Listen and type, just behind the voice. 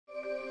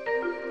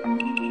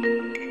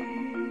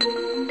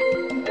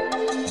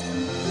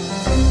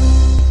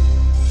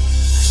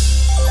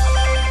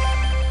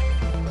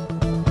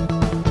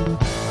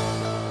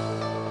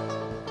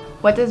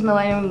What does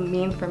millennium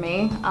mean for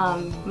me?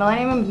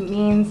 Millennium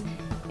means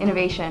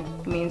innovation,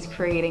 it means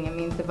creating, it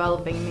means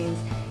developing, it means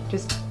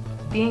just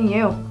being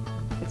you.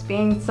 It's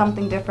being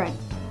something different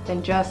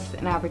than just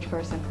an average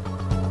person.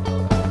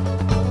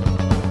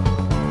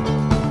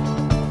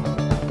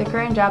 The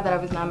current job that I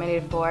was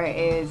nominated for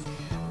is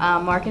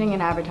marketing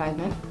and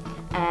advertisement,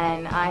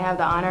 and I have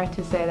the honor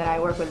to say that I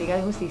work with Liga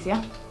de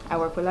Justicia, I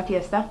work with La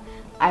Fiesta,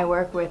 I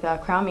work with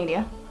Crown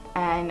Media,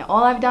 and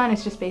all I've done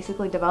is just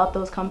basically develop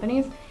those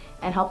companies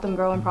and help them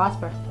grow and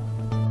prosper.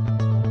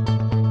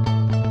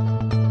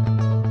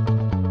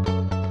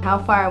 How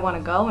far I want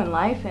to go in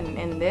life and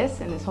in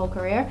this whole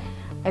career,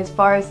 as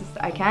far as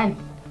I can.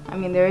 I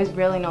mean, there is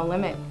really no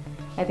limit.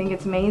 I think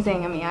it's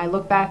amazing. I mean, I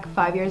look back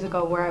 5 years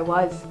ago where I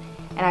was,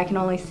 and I can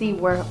only see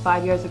where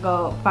 5 years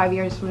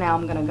from now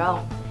I'm gonna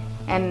go.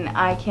 And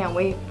I can't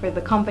wait for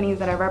the companies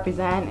that I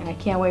represent, and I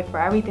can't wait for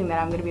everything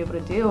that I'm gonna be able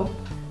to do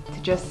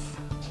to just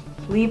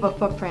leave a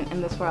footprint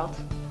in this world.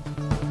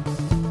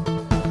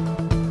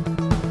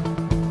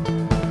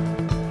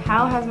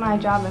 How has my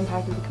job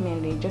impacted the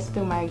community? Just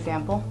through my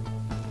example.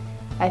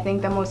 I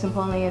think that most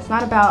importantly, it's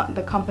not about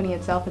the company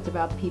itself, it's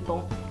about the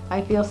people.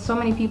 I feel so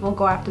many people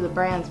go after the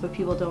brands, but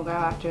people don't go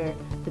after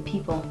the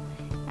people.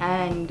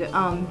 And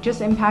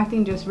just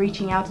impacting, just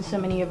reaching out to so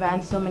many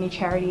events, so many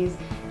charities,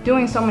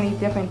 doing so many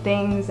different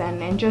things,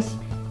 and just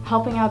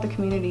helping out the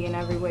community in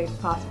every way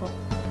possible.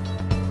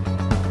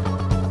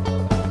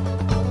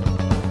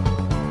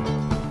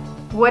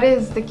 What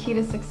is the key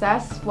to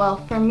success? Well,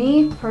 for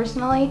me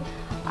personally,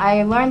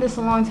 I learned this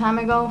a long time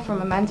ago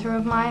from a mentor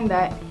of mine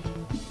that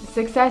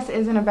success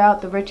isn't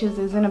about the riches,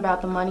 isn't about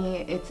the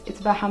money, it's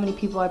about how many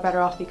people are better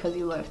off because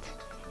you lived.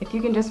 If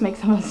you can just make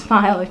someone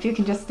smile, if you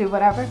can just do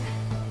whatever,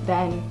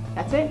 then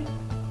that's it.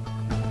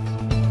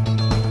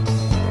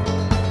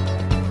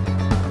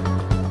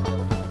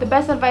 The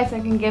best advice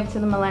I can give to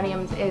the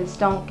millenniums is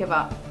don't give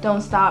up.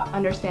 Don't stop.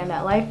 Understand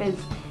that life is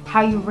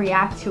how you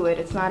react to it.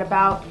 It's not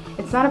about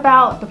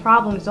the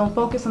problems. Don't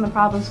focus on the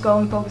problems. Go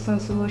and focus on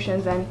the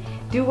solutions and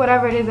do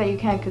whatever it is that you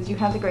can, because you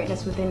have the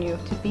greatness within you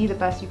to be the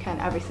best you can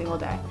every single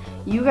day.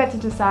 You get to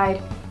decide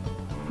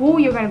who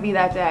you're going to be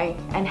that day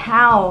and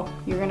how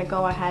you're going to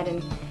go ahead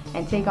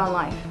and take on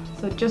life.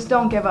 So just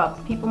don't give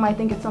up. People might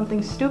think it's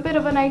something stupid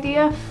of an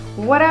idea.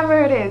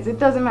 Whatever it is, it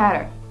doesn't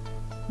matter.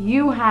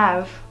 You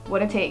have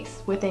what it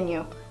takes within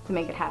you to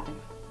make it happen.